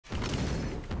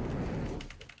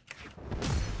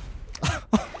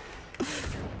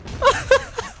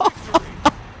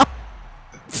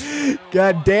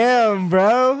God damn,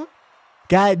 bro.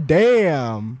 God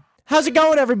damn. How's it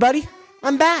going, everybody?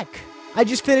 I'm back. I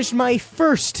just finished my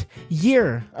first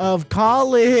year of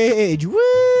college.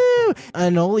 Woo!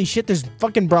 And holy shit, there's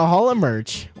fucking Brawlhalla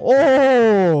merch.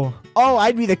 Oh,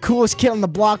 I'd be the coolest kid on the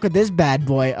block with this bad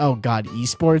boy. Oh god,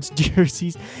 esports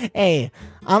jerseys. Hey,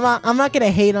 I'm not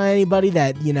gonna hate on anybody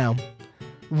that, you know,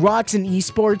 rocks an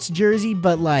esports jersey,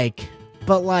 but like,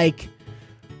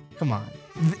 come on.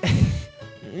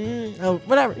 Oh,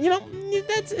 whatever. You know,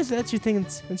 that's your thing.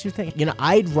 That's your thing. You know,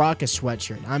 I'd rock a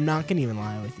sweatshirt. I'm not gonna even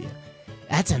lie with you.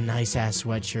 That's a nice ass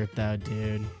sweatshirt though,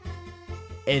 dude.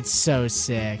 It's so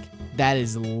sick. That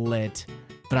is lit.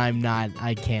 But I'm not.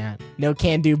 I can't. No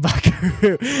can do,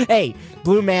 buckaroo. Hey,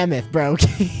 Blue Mammoth, bro.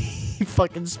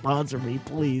 Fucking sponsor me,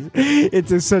 please.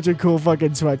 It's such a cool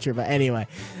fucking sweatshirt. But anyway,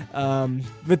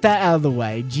 with that out of the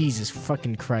way, Jesus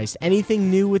fucking Christ.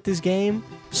 Anything new with this game?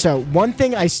 So one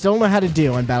thing I still know how to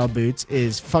do on Battle Boots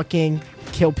is fucking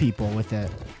kill people with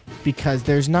it, because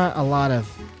there's not a lot of.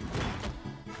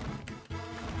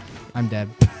 I'm dead.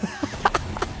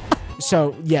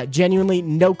 So yeah, genuinely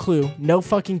no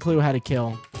fucking clue how to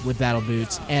kill with Battle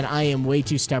Boots, and I am way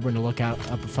too stubborn to look up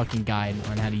a fucking guide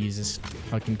on how to use this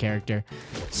fucking character.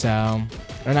 So,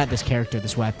 or not this character,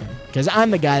 this weapon, because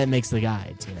I'm the guy that makes the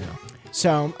guides, you know.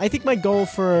 So I think my goal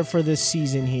for this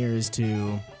season here is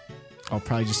to, I'll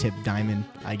probably just hit Diamond,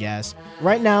 I guess.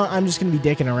 Right now, I'm just gonna be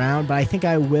dicking around, but I think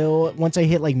I will, once I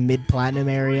hit like mid-platinum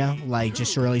area, like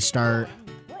just really start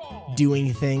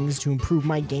doing things to improve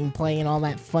my gameplay and all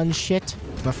that fun shit.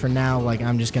 But for now, like,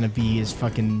 I'm just gonna be as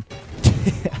fucking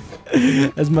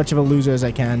as much of a loser as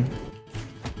I can.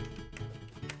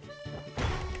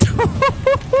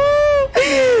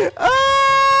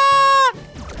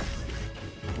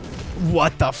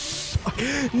 What the fuck?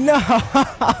 No!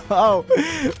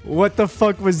 What the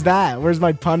fuck was that? Where's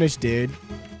my punish, dude?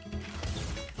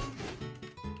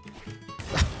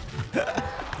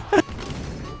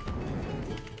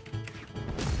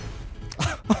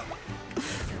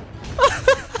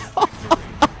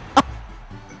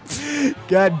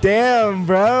 God damn,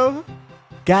 bro.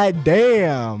 God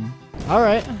damn. All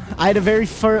right. I had a very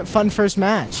fun first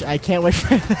match. I can't wait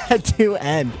for that to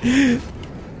end.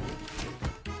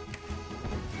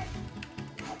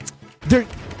 There.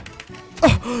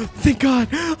 Oh, thank God.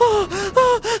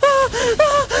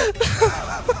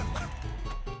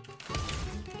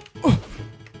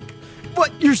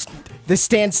 What? You're the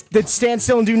stand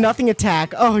still and do nothing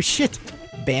attack. Oh shit.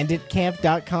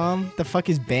 Banditcamp.com? The fuck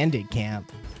is Bandit Camp?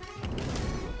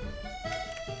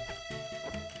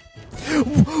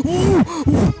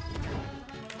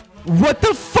 What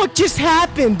the fuck just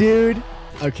happened, dude?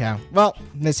 Okay, well,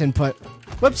 misinput.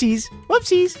 Whoopsies.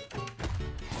 Whoopsies.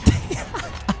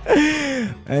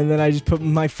 And then I just put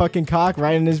my fucking cock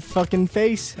right in his fucking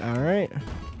face. All right.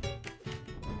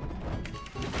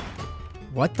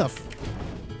 What the f—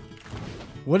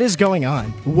 What is going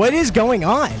on? What is going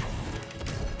on?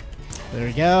 There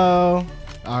we go.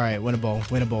 All right, winnable,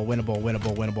 winnable, winnable,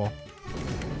 winnable, winnable.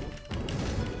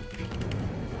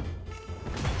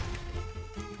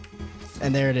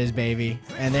 And there it is, baby.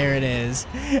 And there it is.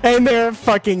 And there it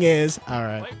fucking is. All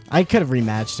right. I could have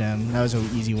rematched him. That was an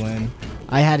easy win.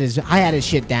 I had his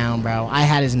shit down, bro. I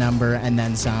had his number and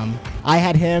then some. I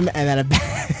had him and then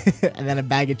and then a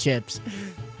bag of chips.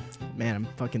 Man, I'm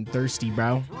fucking thirsty,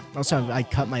 bro. Also, I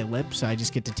cut my lip, so I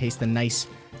just get to taste the nice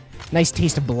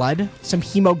taste of blood. Some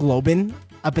hemoglobin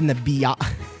up in the B.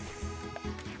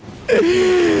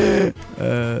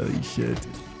 Holy shit.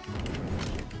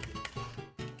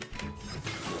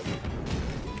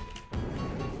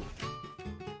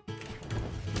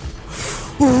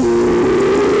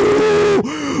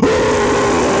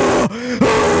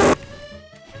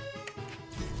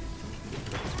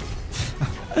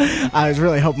 I was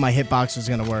really hoping my hitbox was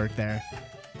gonna work there,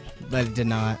 but it did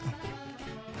not.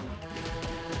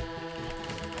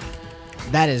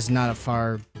 That is not a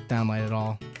far downlight at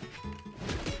all.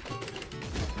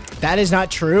 That is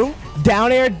not true.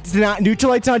 Down air, not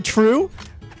neutral light's not true.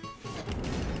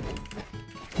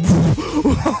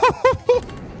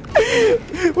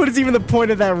 What is even the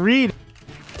point of that read?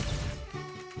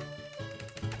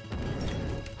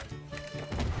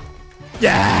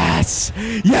 Yes!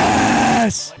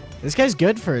 Yes! This guy's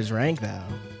good for his rank, though.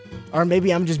 Or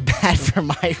maybe I'm just bad for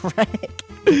my rank.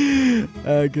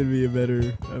 Could be a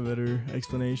better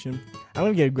explanation.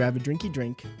 I'm gonna grab a drinky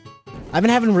drink. I've been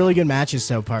having really good matches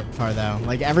so far, though.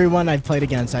 Like, everyone I've played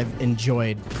against, I've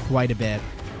enjoyed quite a bit.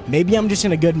 Maybe I'm just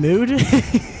in a good mood.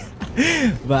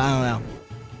 But I don't know.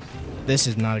 This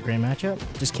is not a great matchup.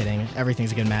 Just kidding.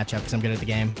 Everything's a good matchup because I'm good at the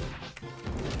game.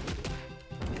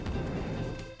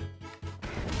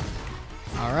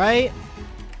 All right.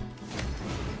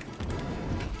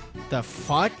 The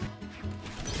fuck?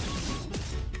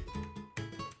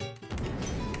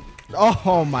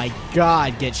 Oh my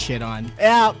god, get shit on.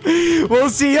 Yeah, we'll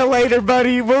see you later,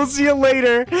 buddy. We'll see you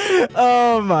later.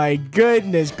 Oh my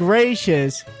goodness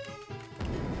gracious.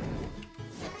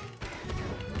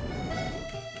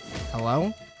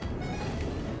 Hello?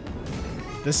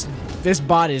 This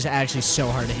bot is actually so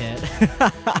hard to hit.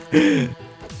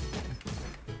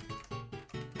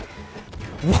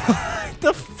 What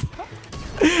the fuck?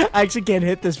 I actually can't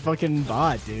hit this fucking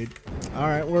bot, dude.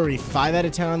 Alright, where are we? 5 out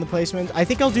of 10 on the placements? I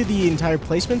think I'll do the entire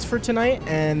placements for tonight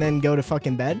and then go to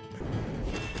fucking bed.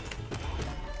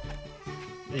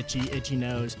 Itchy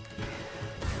nose.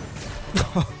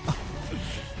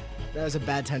 That was a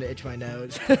bad time to itch my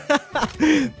nose. Oh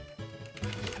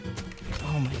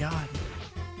my god.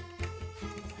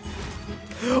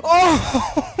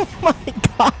 Oh my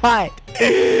god.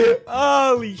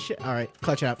 Holy shit. Alright,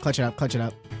 clutch it up, clutch it up, clutch it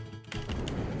up.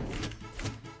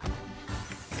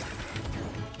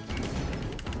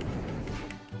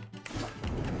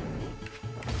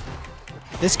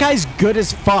 This guy's good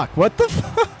as fuck. What the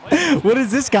fuck? What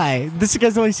is this guy? This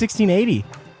guy's only 1680.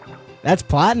 That's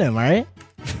platinum, right?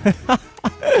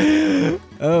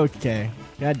 Okay.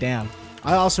 God damn.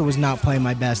 I also was not playing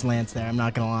my best Lance there. I'm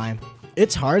not gonna lie.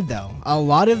 It's hard though. A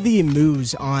lot of the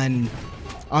moves on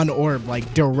Orb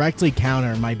like directly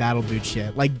counter my battle boot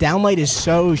shit. Like downlight is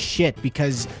so shit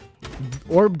because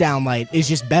Orb downlight is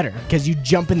just better because you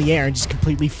jump in the air and just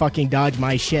completely fucking dodge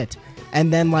my shit.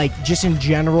 And then like just in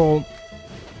general,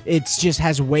 it's just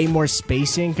has way more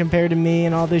spacing compared to me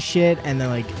and all this shit. And then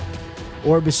like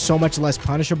Orb is so much less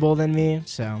punishable than me.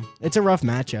 So it's a rough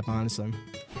matchup, honestly.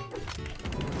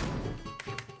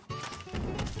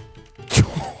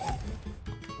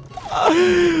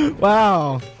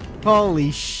 Wow.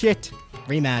 Holy shit.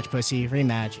 Rematch, pussy.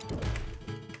 Rematch.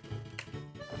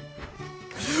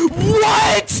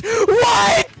 What?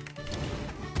 What?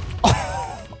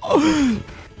 Oh.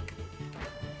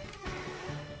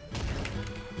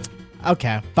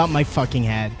 Okay. Bump my fucking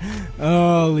head.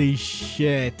 Holy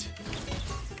shit.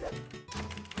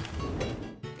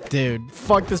 Dude,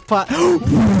 fuck this plot.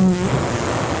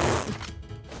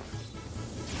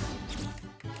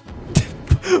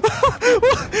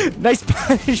 Nice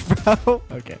punish, bro.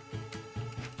 Okay.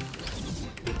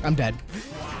 I'm dead.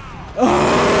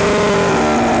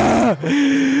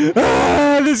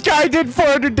 This guy did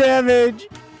 400 damage.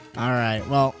 Alright,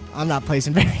 well, I'm not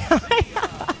placing very high.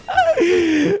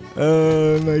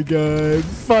 Oh my god.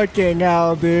 Fucking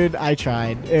hell, dude. I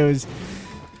tried. It was...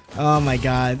 Oh my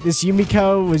god. This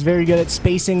Yumiko was very good at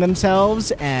spacing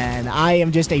themselves, and I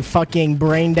am just a fucking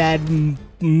brain dead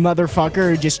motherfucker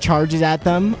who just charges at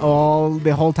them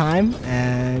the whole time,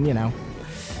 and you know.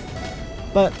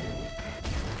 But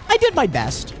I did my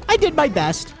best. I did my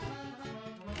best.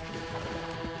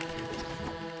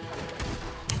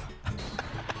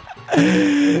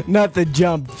 Not the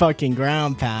jump fucking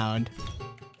ground pound.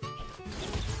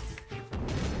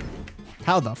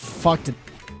 How the fuck did...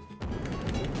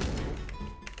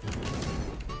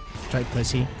 Strike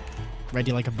pussy.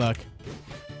 Ready like a buck.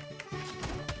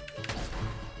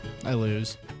 I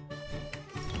lose.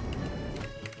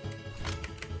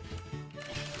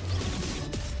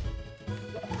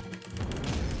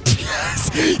 Yes!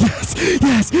 Yes!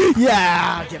 Yes!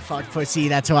 Yeah! Get fucked, pussy.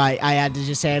 That's why I had to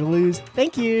just say I'd lose.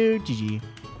 Thank you. GG.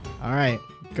 Alright.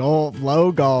 Gold.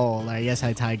 Low gold. I guess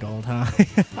I tie gold, huh?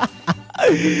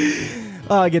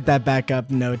 I'll get that back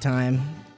up in no time.